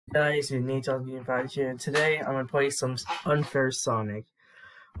Guys, it's Nate Talking here, and today I'm gonna play some Unfair Sonic.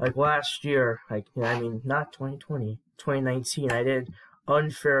 Like last year, not 2020, 2019, I did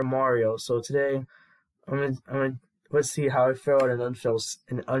Unfair Mario. So today, let's see how I felt in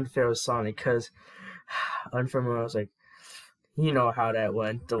Unfair Sonic, cause Unfair Mario was like, you know how that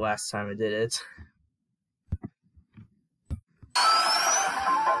went the last time I did it.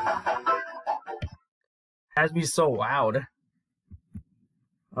 Has to be so loud.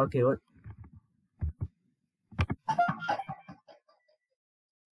 Okay, what?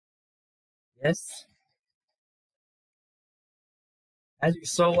 Yes. Has to be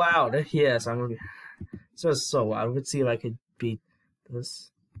so loud. Yes, I'm gonna be. So loud. Let's see if I could beat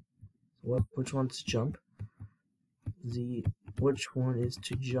this. What? Which one's to jump? Which one is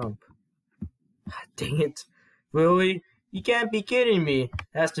to jump? Dang it. Really? You can't be kidding me. It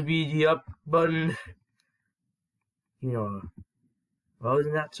has to be the up button. You know. Well,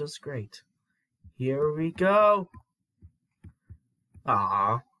 isn't that just great? Here we go.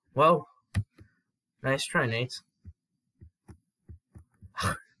 Ah. Well. Nice try, Nate.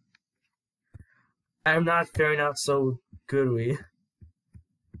 I'm not faring out so goodly.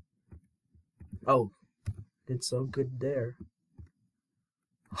 Oh. Did so good there.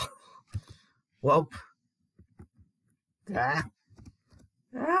 Well. Ah.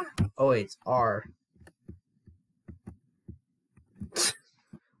 Ah. Oh, wait, it's R.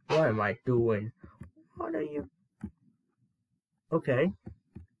 What am I doing? What are you? Okay.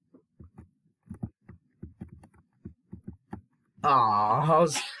 Ah,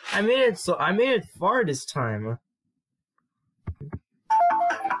 I made it far this time.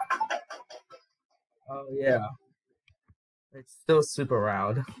 Oh yeah. It's still super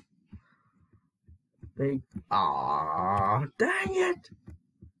loud. Ah, dang it!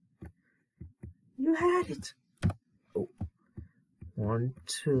 You had it. Oh. 1,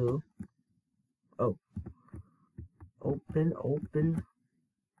 2. Oh. Open.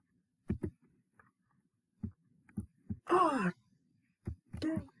 Ah,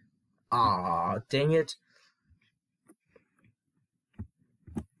 dang. Ah, dang it.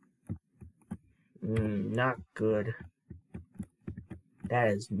 Not good. That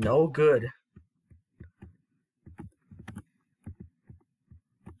is no good.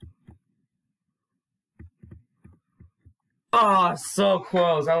 Ah, so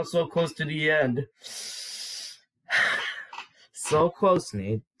close. I was so close to the end. So close,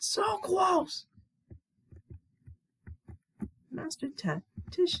 Nate. So close. Master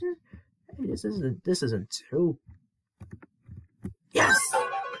Tactician? Hey, this isn't too. Yes!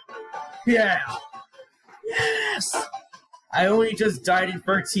 Yeah! Yes! I only just died in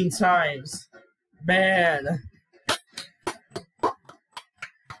 13 times. Man.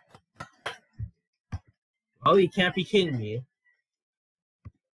 Oh, you can't be kidding me.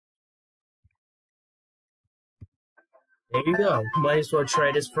 There you go. Might as well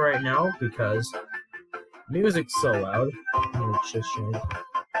try this for right now because music's so loud.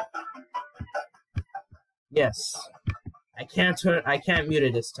 Yes. I can't mute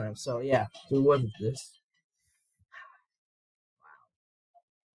it this time, so yeah, do what with this.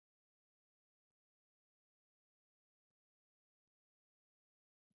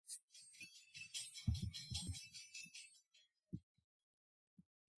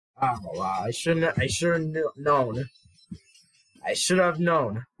 Oh wow, I should have known. I should have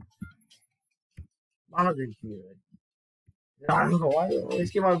known. Mother good. Why do I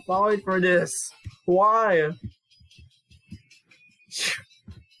always keep on falling for this? Why?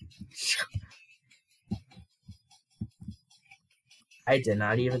 I did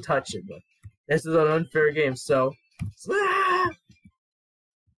not even touch it, but this is an unfair game, so.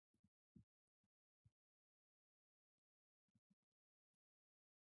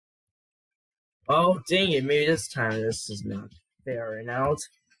 Oh, dang it, maybe this time this is not fairing out.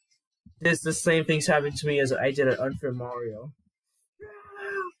 The same things happened to me as I did at Unfair Mario.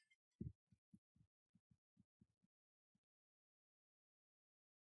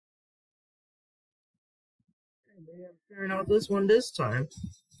 Maybe I'm fairing out this one this time.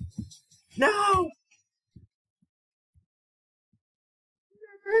 No!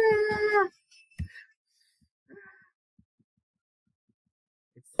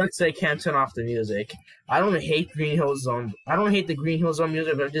 It sucks I can't turn off the music. I don't hate Green Hill Zone. I don't hate the Green Hill Zone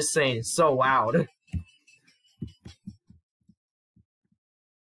music, but I'm just saying it's so loud.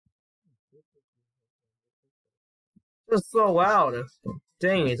 It's so loud.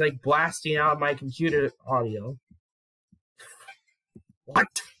 Dang, it's like blasting out my computer audio.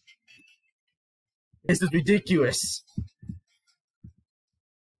 What? This is ridiculous.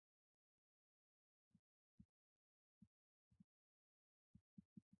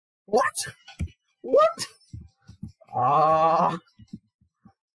 What? What? Ah.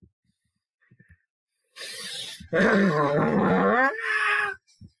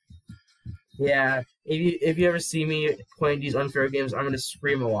 Yeah, if you ever see me playing these unfair games, I'm gonna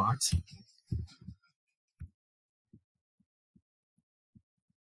scream a lot.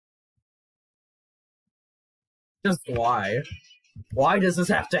 Just why? Why does this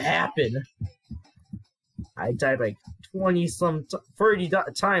have to happen? I died like 30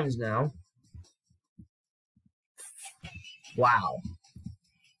 times now. Wow.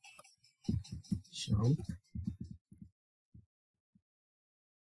 Jump.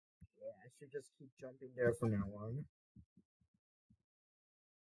 Yeah, I should just keep jumping there from now on.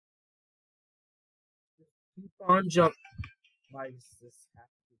 Keep on jump. Why does this have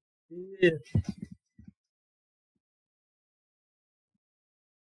to be?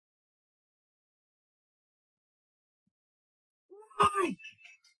 Why?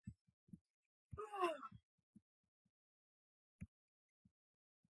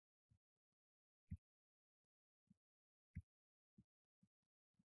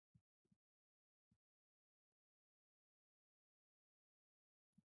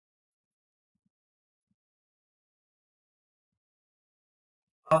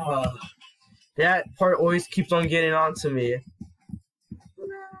 That part always keeps on getting on to me.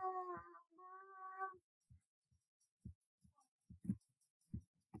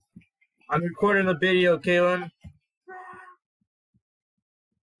 I'm recording a video, Kaylin.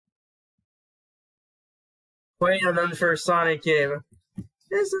 Playing an unfair Sonic game.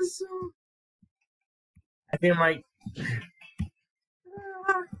 This is so... I feel like...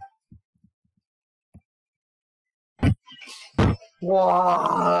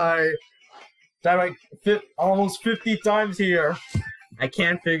 Why? Died like almost 50 times here. I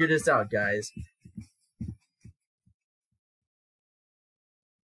can't figure this out, guys.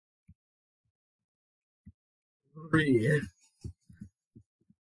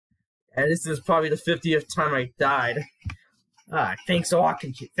 And this is probably the 50th time I died. Thanks a lot,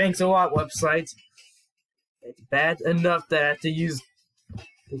 website. It's bad enough that I have to use...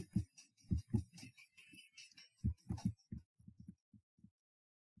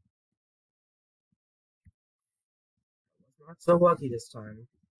 Not so lucky this time.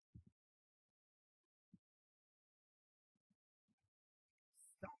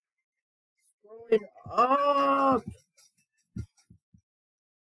 Stop scrolling up!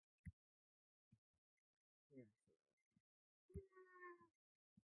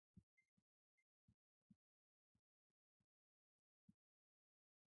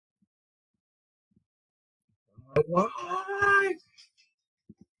 Why?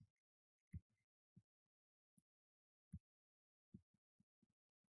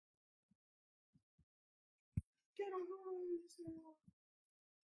 Get on.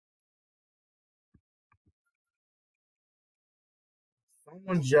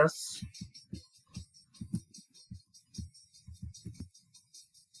 Someone just...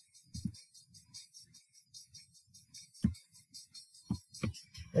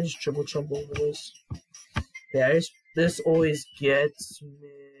 I just triple jump over this. Yeah, this always gets me.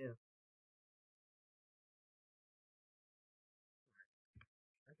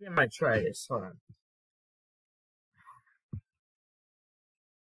 I think I might try this. Hold on.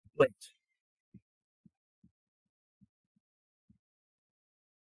 Wait.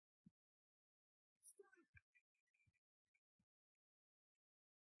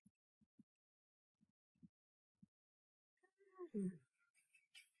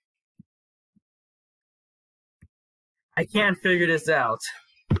 I can't figure this out.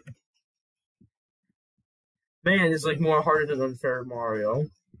 Man, it's like more harder than Unfair Mario.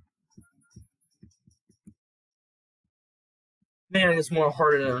 Man, it's more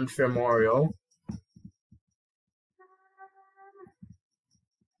harder than Unfair Mario.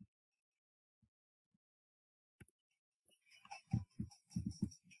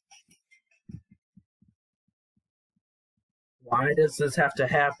 Why does this have to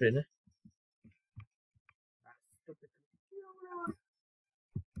happen?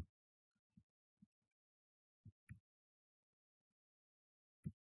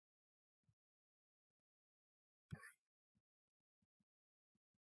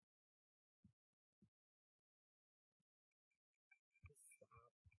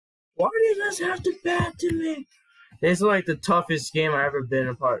 Why did this have to back to me? This is like the toughest game I've ever been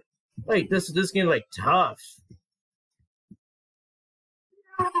a part. Like this game like tough.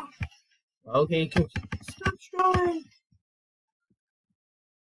 Okay, stop trying.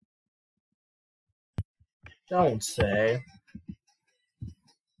 Don't say.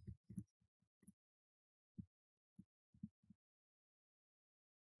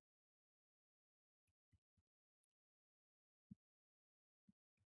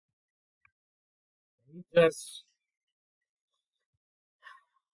 You just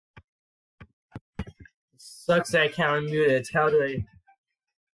sucks that I can't unmute it. How do I?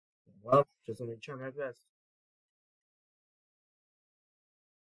 Well, just let me try my best.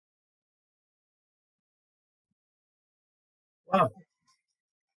 Wow,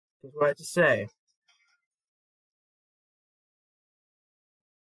 that's what I have to say.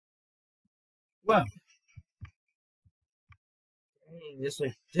 Wow, dang, this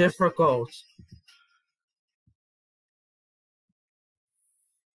is difficult.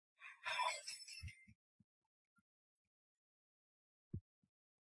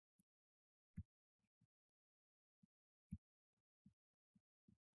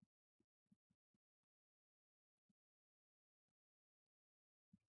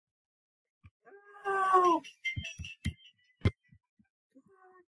 Oh,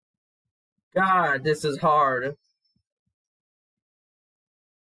 God, this is hard.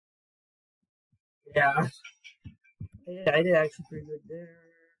 Yeah. Yeah, I did actually pretty good there.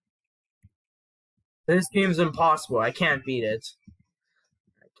 This game's impossible. I can't beat it.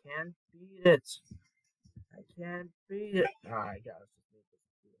 I can't beat it. I can't beat it. I gotta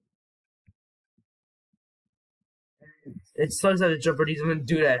it sucks that the jumper doesn't even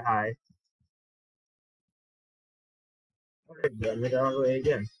do that high. Alright, done it all the way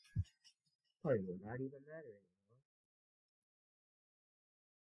again. Probably not even matter anymore.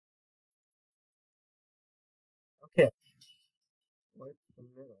 Okay. What's the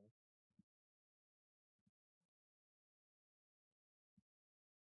middle?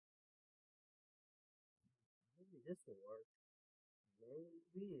 Maybe this will work.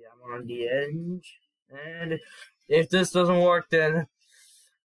 Maybe I'm on the edge. And if this doesn't work, then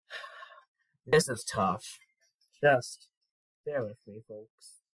this is tough. Just bear with me,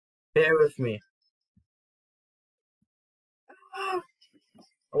 folks. Bear with me. Oh,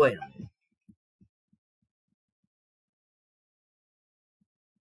 wait a minute.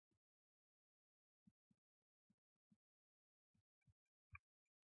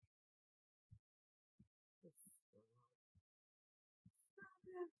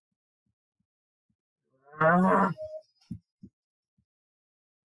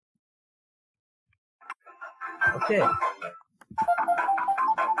 Okay.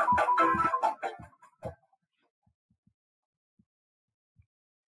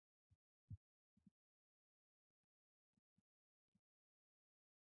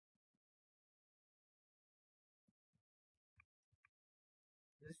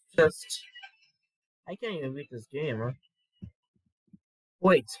 It's just I can't even beat this game, huh?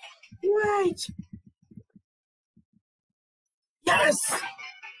 Wait. Wait! Yes!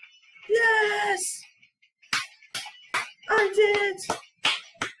 Yes! I did it!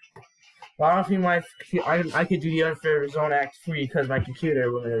 Well, I don't think I could do the Unfair Zone Act 3 because my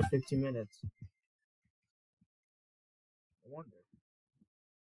computer limited 15 minutes. I wonder.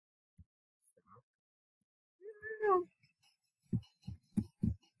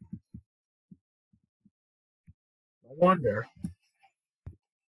 I wonder.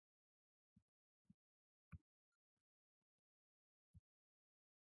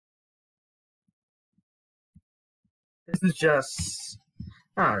 This is just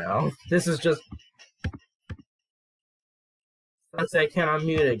I don't know. This is just let's say I can't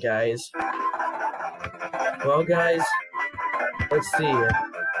unmute it, guys. Well, guys, let's see.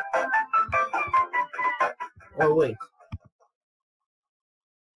 Oh wait.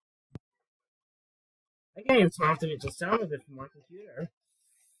 I can't even talk to get the sound of it from my computer.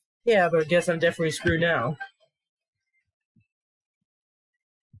 Yeah, but I guess I'm definitely screwed now.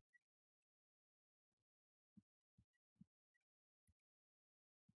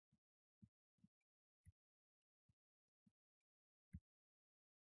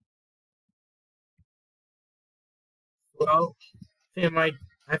 Well, I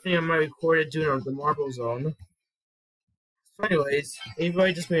think I might record it doing the Marble Zone. So anyways,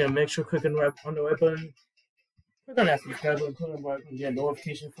 everybody just made a mixture, click on the red button. Click on that subscribe button, click on the button to get a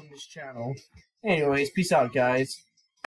notification from this channel. Anyways, peace out, guys.